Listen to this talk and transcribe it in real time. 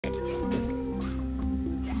There's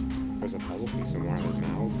a puzzle piece somewhere in his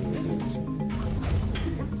mouth. This is...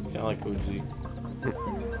 Sound like Code Z.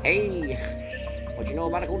 Hey! What you know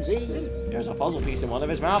about a Code Z? There's a puzzle piece in one of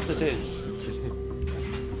his mouth. This is.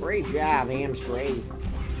 Great job, Amstray.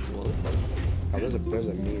 Well, Oh, there's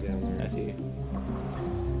a me down there. I see.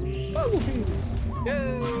 Puzzle piece!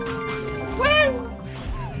 Yay! Woo!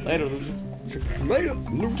 Later, loser. Later!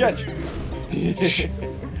 Luke, catch.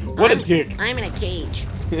 What a dick. I'm in a cage.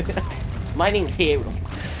 My name's Harold.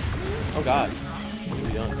 Oh God. What are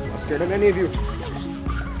we doing? I'm not scared of any of you.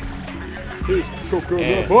 Please, cook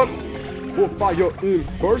Yeah. the butt. We'll fire in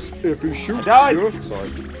first if you shoot. I died. you. Sorry.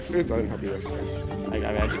 I didn't help you there. I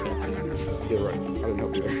actually can't see. Yeah, right. I didn't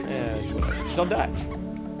help you there. Yeah, it's whatever. Just don't die.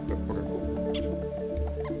 Okay.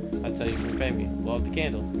 That's how you can repay me. Blow out the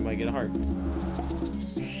candle. You might get a heart.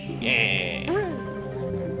 Yeah.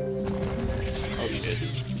 Oh shit.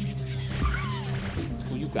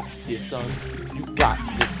 Oh, you got this, son. You got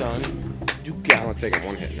this, son. You I'm got gonna take him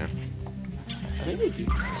one hit now. I think they do.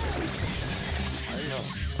 I don't know.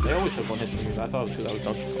 They always took one hit from me, but I thought it was because I was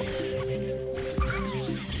Donkey Kong.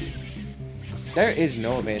 There is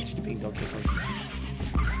no advantage to being Donkey Kong.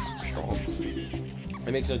 Strong.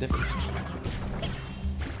 It makes no difference.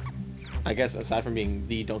 I guess aside from being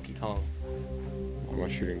the Donkey Kong. I'm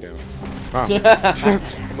not shooting down. Ah. I'm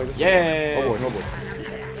like, this is- Yeah. Oh boy, oh boy.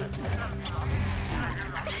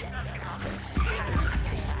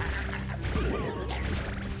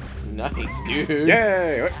 Nice, dude.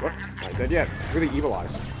 Yay! What? Not dead yet. Look at the evil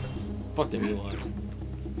eyes. Fuck them evil eyes.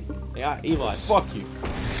 Yeah, evil eyes. Fuck you.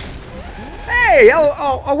 Hey!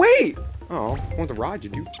 Oh, wait! Oh, I want the ride, you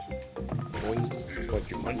do. What,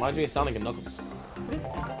 you want Reminds me of Sonic and Knuckles.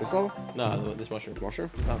 this level? No, this mushroom. Mushroom?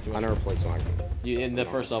 Bouncy I mushroom. never played Sonic. In the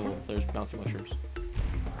first level, there's bouncy mushrooms.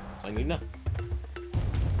 I need to know.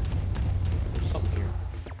 There's something here.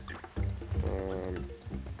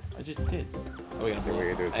 I just did. Oh, we gotta Yeah, we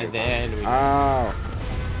gotta do it and then we. Oh.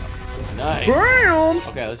 Nice. Bam!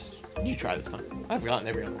 Okay, you try this time. I've gotten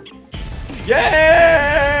every other one.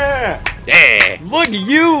 Yeah! Yeah! Look at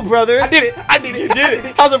you, brother! I did it! I did it! You did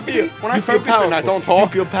it! How's it feel? When I You feel focus and I powerful. don't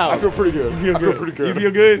talk, You feel powerful. I feel pretty good. You feel good. pretty good. You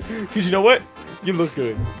feel good? Because you know what? You look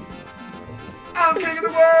good. I'm king of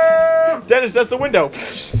the world! Dennis, that's the window.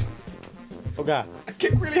 Oh god. I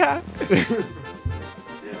kick really high.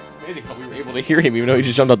 Amazing how we were able to hear him even though he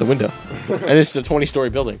just jumped out the window. And this is a 20-story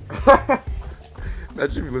building.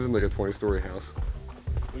 Imagine if you lived in like a 20-story house.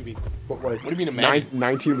 What do you mean? But like, What do you mean imagine?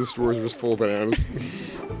 19 of the stores are just full of bananas.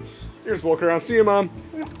 You just walk around, see you, Mom.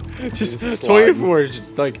 Just Just 24 is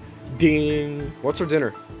just like ding. What's for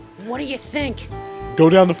dinner? What do you think? Go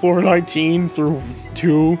down the floor 19 through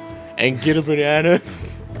 2 and get a banana.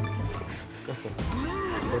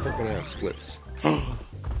 What's like banana splits?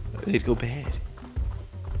 They'd go bad.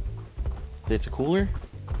 It's a cooler.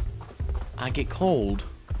 I get cold.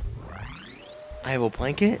 I have a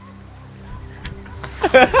blanket.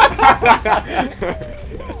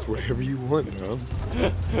 That's whatever you want, Mom.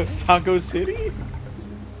 Taco City?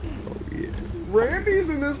 Oh yeah. Randy's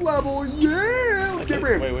in this level, yeah! Let's get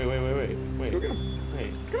Randy. Wait. Let's go get him.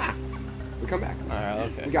 Wait. Come on. We come back.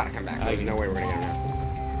 Alright, okay. We gotta come back. There's no way we're gonna get him now.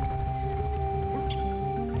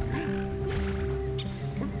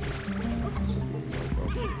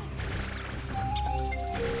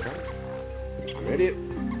 I'm an idiot.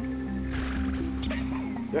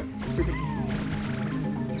 Yep, stupid.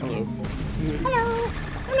 Hello. Hello.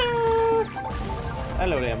 Hello.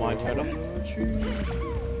 Hello there, my turtle.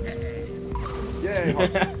 Yay!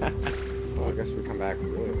 Well, I guess we come back.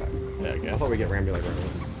 Really back. Yeah, I I guess. thought we'd get Ramby like right now.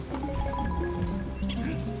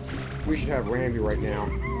 We should have Ramby right now.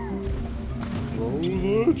 Roll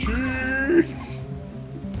the cheese!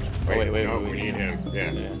 Wait, no, wait. we need him.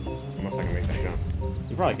 Yeah. Yeah. Unless I can make that jump.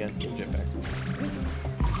 You probably can. Get a jetpack.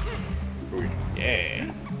 Ooh,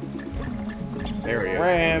 Yeah. there he is.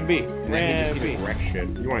 Ramby. And then he just wreck shit.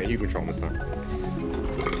 You want you control him this time.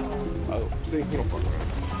 Oh. See, you don't fuck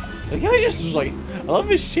around. Look how he just was like, I love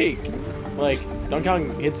his shake. Like, Donkey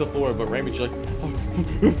Kong hits the floor, but Ramby's like,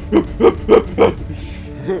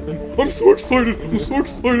 I'm so excited! I'm so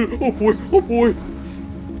excited! Oh boy! Oh boy!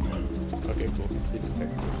 okay, cool. He just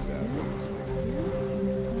texted me that.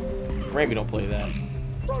 Ramby don't play that.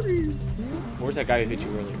 Buggy. Where's that guy who hit you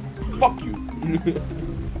earlier? Fuck you.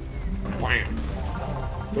 Bam!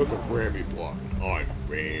 That's a Ramby block. I'm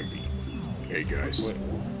Ramby. Hey guys. Wait,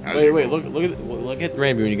 look at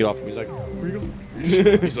Ramby when you get off him. He's like, where you going?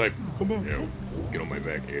 He's like, Come on. yo, get on my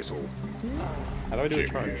back, asshole. How do I do a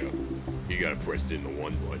Check charge? me out. You gotta press in the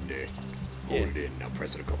one button there. Yeah. Hold it in. Now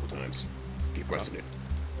press it a couple times. Keep pressing it.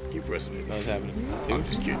 Keep pressing it. Nothing's happening. I'm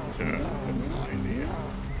just kidding. Fine, man.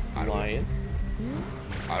 don't know. Lion.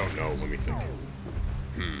 I don't know. Let me think.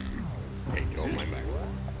 Hey, get on my back.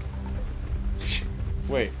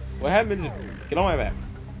 Wait, what happened? Get on my back.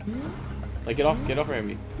 Like, get off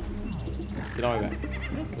Ramby. Get on my back.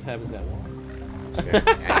 What happens that one?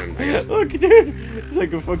 And I guess, Look, dude. It's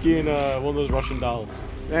like a fucking, one of those Russian dolls.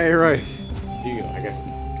 Yeah, you're right. Here you go. I guess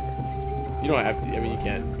You don't have to. I mean, you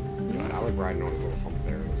can. I like riding on his little hump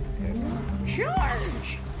there in his head.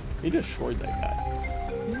 Charge! He just shored that guy.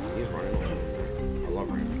 He's running. I love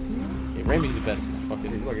Randy. Yeah, Ramby's the best.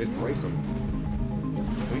 Fucking. Look, it's racing.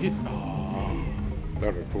 We did. Oh.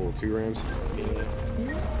 That'd be cool. 2 Rams. Yeah.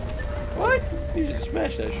 What? You should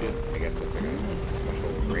smash that shit. I guess that's like a special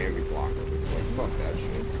Randy block. It's like, fuck that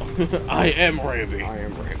shit. I am Ramby. I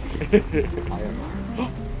am Randy. I am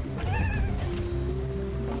Iron.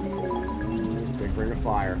 Big ring of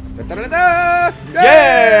fire. Da, da, da, da!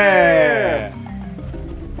 Yeah!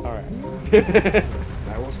 Alright.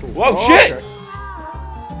 That was cool. Whoa, shit! Okay.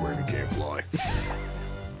 Randy can't fly.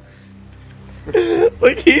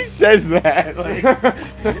 Like, he says that. Like,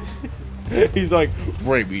 he's like,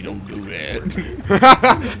 Ramby, don't do that.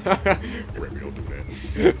 Randy, don't do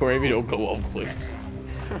that. Ramby, don't go off cliffs.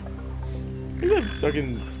 Look at that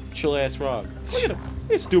fucking chill ass Rob. Look at him.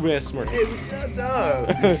 Look at stupid ass smirk. Hey, shut up.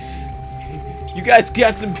 You guys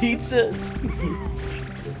got some pizza?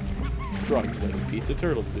 Frogs like pizza,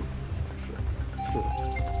 turtles do.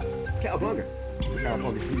 Cowabunga.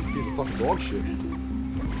 Cowabunga, piece of fucking dog shit.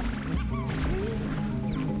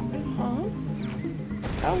 Huh?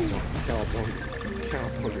 How? Cowabunga.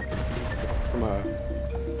 Cowabunga. From a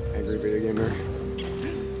angry video game nerd.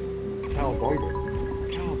 Cowabunga.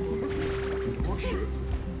 Cowabunga. Dog shit.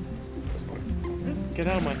 That's funny. Get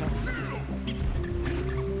out of my house.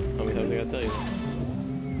 How many times I gotta tell you?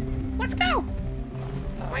 Let's go!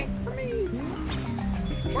 Wait for me!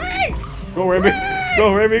 Wait! Go, Ramby!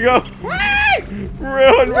 Go, Ramby, go! Wait!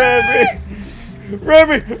 Run, Ramby!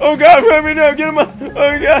 Ramby! Oh god, Ramby, no! Get him up!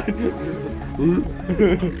 Oh god!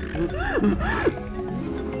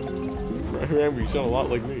 Ramby, you sound a lot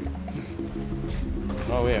like me.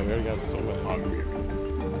 Oh yeah, we already got this one.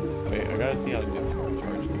 Wait, I gotta see how to get this one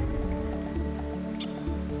charged.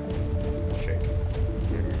 Shake.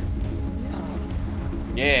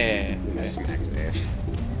 Yeah! Okay. Smack his ass.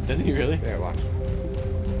 Doesn't he really? Yeah, watch.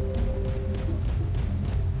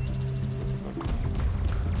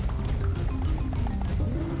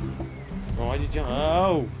 Oh, why'd you jump?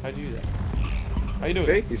 Oh! How'd you do that? How you doing?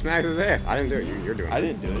 See? He smacks his ass. I didn't do it. You're doing it. I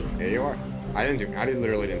didn't do it. Yeah, you are. I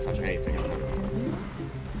literally didn't touch anything. I literally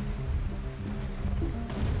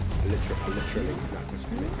not touch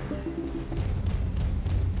anything.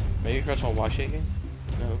 Maybe press on Y shaking?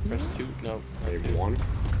 No, press 2. No. Maybe two. 1.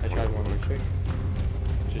 I tried one. and shake.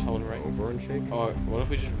 Just hold it right. Over and shake. Oh, what if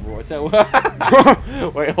we just what's that?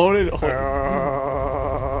 Wait, hold it. Hold it.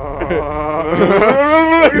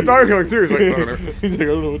 Look at Dog going too. He's like, no. He's like, I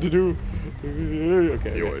don't know what to do.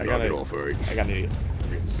 Okay, Yo, I knock got it it. off, alright? I got it. I'm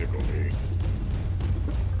getting sick over here.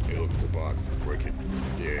 Hey, look at the box. Break it.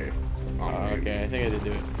 Yeah. Okay, I think I did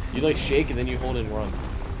do it. You like shake and then you hold and run.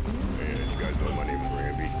 Man, you guys know my name is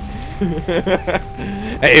Ramby.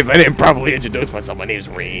 Hey, if I didn't properly introduce myself, my name's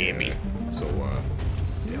Ramby. So,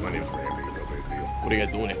 yeah, my name's Ramby. No big deal. What are you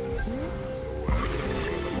guys doing? So,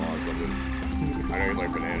 you know, something. I know you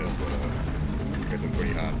like bananas, but, there's some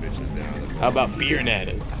pretty hot bitches down at the How about beer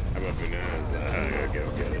nadas? How about bananas? I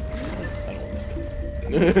gotta get it. I don't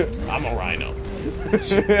understand. I'm a rhino.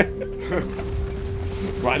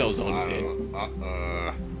 Rhinos don't I understand. don't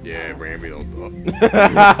know. Yeah, Ramby don't.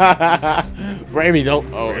 Ramby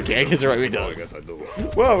don't. Oh, okay. I guess Ramby I does. guess I do.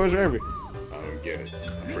 Whoa, where's Ramby? I don't get it.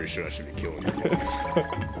 I'm pretty sure I should be killing you guys.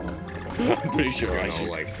 I'm pretty sure I You know, should.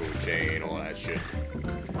 like food chain, all that shit.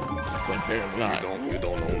 But apparently not. You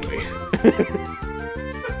don't own me.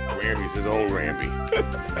 Ramby's his old Ramby.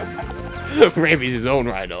 Ramby's his own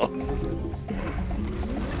rhino.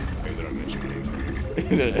 Maybe did I mention your name?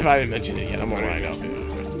 If I didn't mention it yet, I'm a rhino.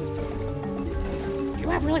 You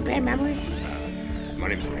have really bad memory? My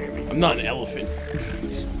name's Ramby. I'm not an elephant.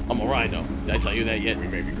 I'm a rhino. Did I tell you that yet? We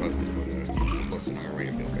may be cousins, but listen, I'm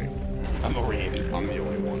Ramby, okay? I'm a Ramby. I'm the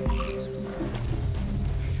only one.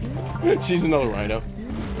 She's another rhino.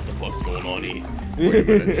 What the fuck's going on here? Wait a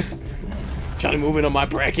minute. Trying to move in on my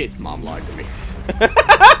bracket. Mom lied to me.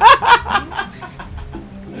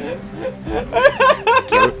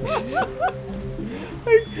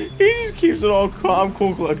 He just keeps it all calm,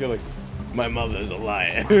 cool, collected. Like, my mother's a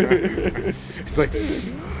liar. It's like that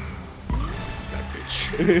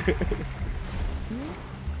bitch.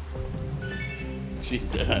 She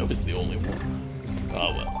said I was the only one.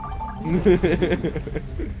 Oh well.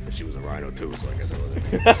 She was a rhino too, so I guess I wasn't.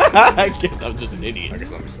 I guess I'm just an idiot. I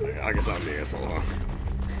guess I'm the asshole, huh?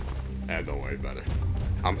 Don't worry about it.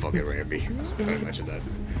 I'm fucking Ramby. I didn't mention that.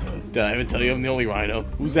 Did I even tell you I'm the only rhino?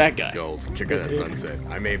 Who's that guy? Yo, check out that sunset.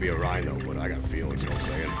 I may be a rhino, but I got feelings, you know what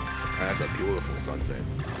I'm saying? That's a beautiful sunset.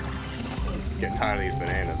 Getting tired of these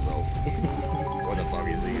bananas, though. What the fuck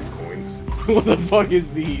is these coins? What the fuck is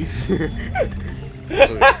these? They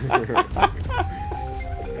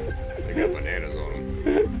got bananas on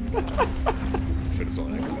them. Should have saw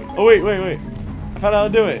that coming. Oh, wait. I found out how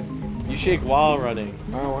to do it. You shake while running.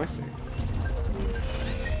 Oh, I see.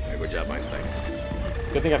 Hey, good job, Einstein.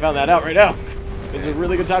 Good thing I found that out right now. It's a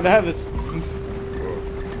really good time to have this. Whoa.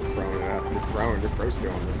 Throwing it out. You're pro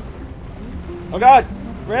skill on this. Oh god!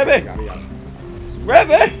 Ramby! Got it.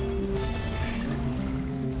 Ramby!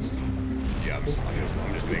 Yeah, I'm just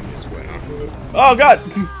making you sweat, huh? Oh god!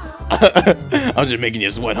 I'm just making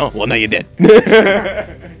you sweat, huh? Well, now you're dead.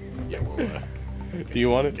 Yeah, well, Do you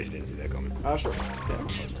want in it? case you didn't see that coming. Sure.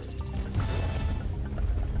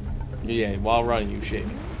 Yeah, while running, you shake.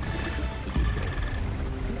 And,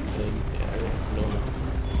 yeah, it's normal.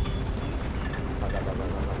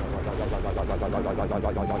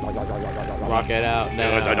 Rock it out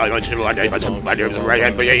now. I mentioned my name is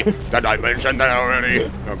Ramby. That I mentioned that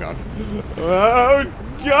already. Oh god. Oh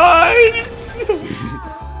god!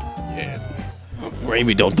 Yeah.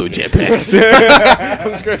 Ramby, don't do jetpacks. I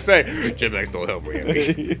was gonna say. Jetpacks don't help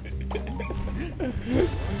Ramby.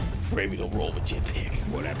 Ramby, don't roll with jetpacks.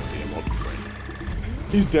 What happened to your monkey friend?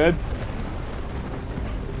 He's dead.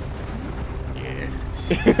 Yeah.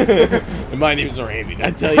 And my name's Ramby, did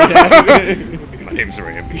I tell you that? My name's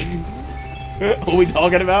Ramby. What are we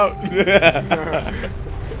talking about? There's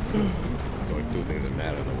only two things that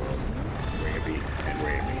matter in the world. Ramby and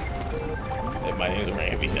Ramby. And my name's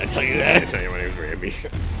Ramby, did I tell you I that? tell you my name's Ramby.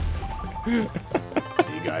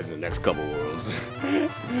 See you guys in the next couple worlds.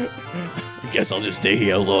 Guess I'll just stay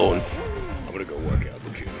here alone. I'm gonna go work out the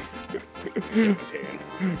gym. Get my tan.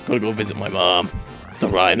 Gonna go visit my mom, the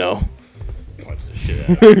rhino, Punch the shit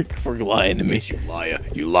out of for lying to me. you, liar.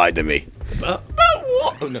 You lied to me. About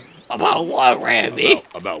what? Oh, no. About what, Ramby?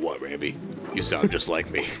 About what, Ramby? You sound just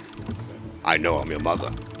like me. I know I'm your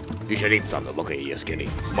mother. You should eat something. Look at you, skinny.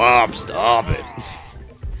 Mom, stop it.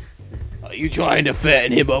 Are you trying to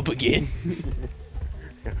fatten him up again?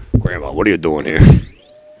 Grandma, what are you doing here?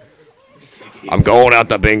 I'm going out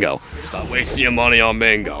to bingo. Stop wasting your money on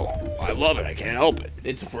bingo. I love it. I can't help it.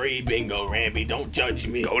 It's free bingo, Ramby. Don't judge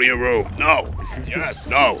me. Go to your room. No. Yes.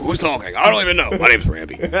 No. Who's talking? I don't even know. My name's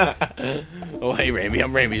Ramby. Oh, hey, Ramby.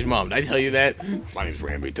 I'm Ramby's mom. Did I tell you that? My name's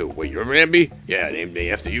Ramby, too. Wait, you're Ramby? Yeah, named me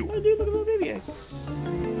after you. Oh, dude, look at the baby egg.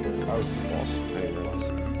 That was false. I didn't realize.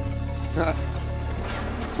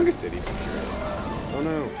 Look at titties. Oh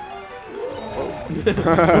no.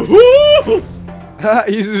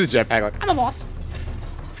 He uses a jetpack like, I'm the boss.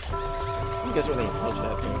 I guess we're gonna punch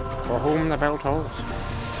that thing. for whom the bell tolls.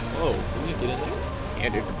 Oh, can you get in there? Yeah,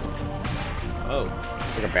 dude. Oh.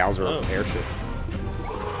 It's like a Bowser Oh. airship.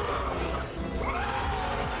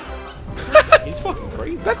 He's fucking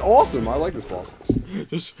crazy. That's awesome. I like this boss.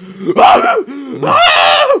 Just.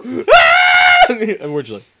 And we're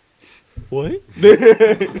just like, what? Did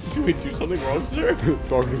we do something wrong, sir?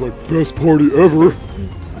 Donkey's like, best party ever.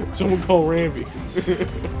 Someone call Ramby.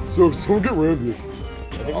 So get Ramby. I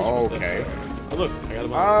think we're supposed to- Okay. Oh, look, I got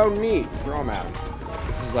him on. Oh, neat. Throw him at him.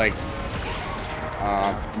 This is like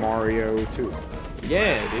Mario 2.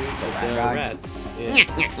 Yeah, dude. Like Rat the guy. rats. Yeah.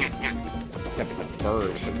 Except it's a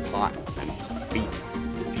bird with a pot and feet.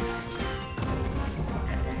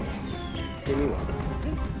 Give me one.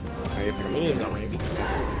 How you pick him What is that, Ramby?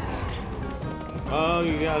 Oh,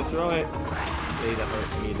 you gotta throw it. I need that heart.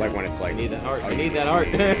 I need Like that. when it's like. I need that heart. oh, I you need that heart.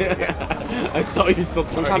 Yeah. I saw you still.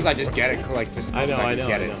 Sometimes I just get it, like just. I know, so I can know,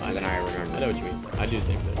 Get I it, know, I and then know. I remember. I know what you mean. I do the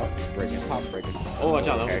same thing. Oh, break it, pop, break it. Oh, watch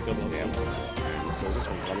out! Okay. That was a good Yeah. one. And this goes this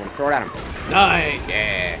one. I'm gonna throw it at him. Nice.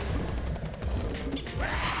 Yeah.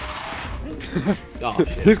 Oh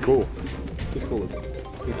shit. He's cool. He's cool.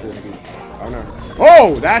 He's cool. Oh no.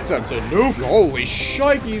 Oh, that's a nuke. Holy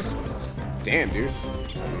shnikes. Damn, dude.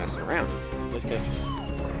 Just messing around. Let's catch.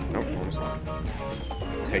 Nope, almost not.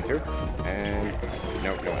 Take two. And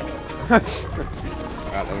nope, no action.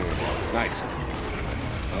 Nice.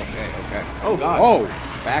 Okay. Oh god. Oh,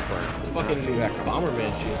 backburn. Fucking See that coming.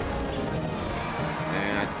 Bomberman shit.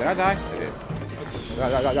 And did I die? I did.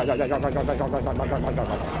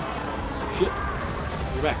 Shit.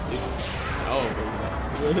 You're back, dude. Oh.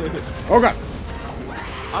 Oh god.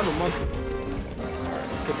 I'm a monkey.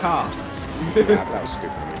 Caca. That was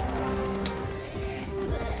stupid of me.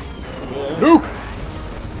 Nuke!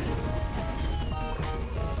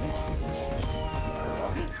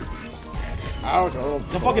 Ouch, a little.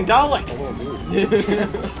 It's a fucking Dalek. A little dude.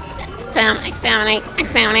 Exterminate,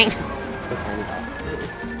 exterminate. It's a tiny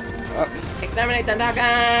dog. Exterminate the Dalek.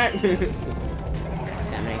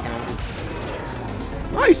 Exterminate them.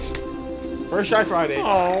 Nice. First try Friday.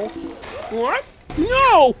 Oh. What?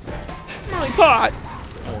 No! My pot.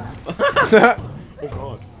 Oh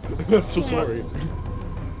god. I'm so sorry.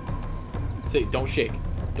 Say, don't shake.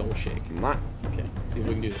 Don't shake. I'm not. Okay. See if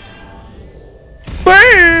we can do this.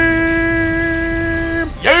 Bam!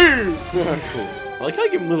 Yeah! Cool. I like how I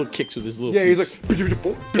give him little kicks with his little Yeah, he's feet. like.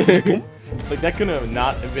 Like that couldn't have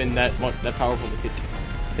not have been that powerful to hit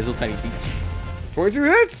his little tiny feet. 22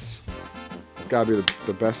 hits. It's gotta be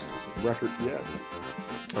the best record yet.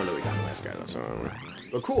 Oh no, we got the last guy though, so I don't know.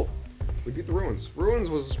 But cool. We beat the ruins. Ruins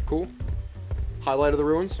was cool. Highlight of the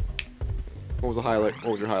ruins. What was the highlight?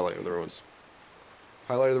 What was your highlight of the ruins?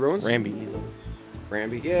 Highlight of the ruins? Ramby.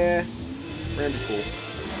 Ramby, yeah. Ramby cool.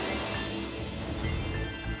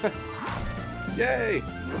 Yay!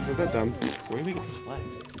 Not that dumb. Where do we get these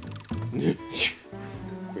flags?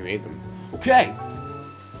 We made them. Okay.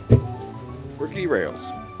 Rickety rails.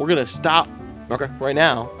 We're gonna stop Okay. right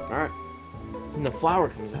now. Alright. And the flower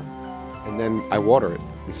comes out. And then I water it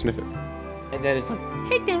and sniff it. And then it's like,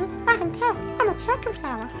 Hey, Dave, I can tell. I'm a talking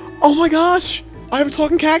flower. Oh my gosh! I have a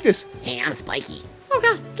talking cactus! Hey, I'm Spiky. Oh,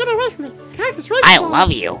 God, get away from me. cactus right I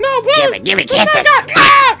love you. No, please. Give me kisses.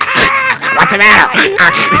 What's the matter? Please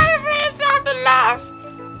stop the laugh.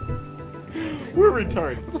 We're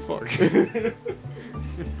retarded. What the fuck?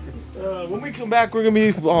 When we come back, we're gonna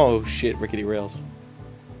be. Oh shit, rickety rails.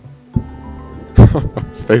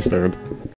 Stay stoned.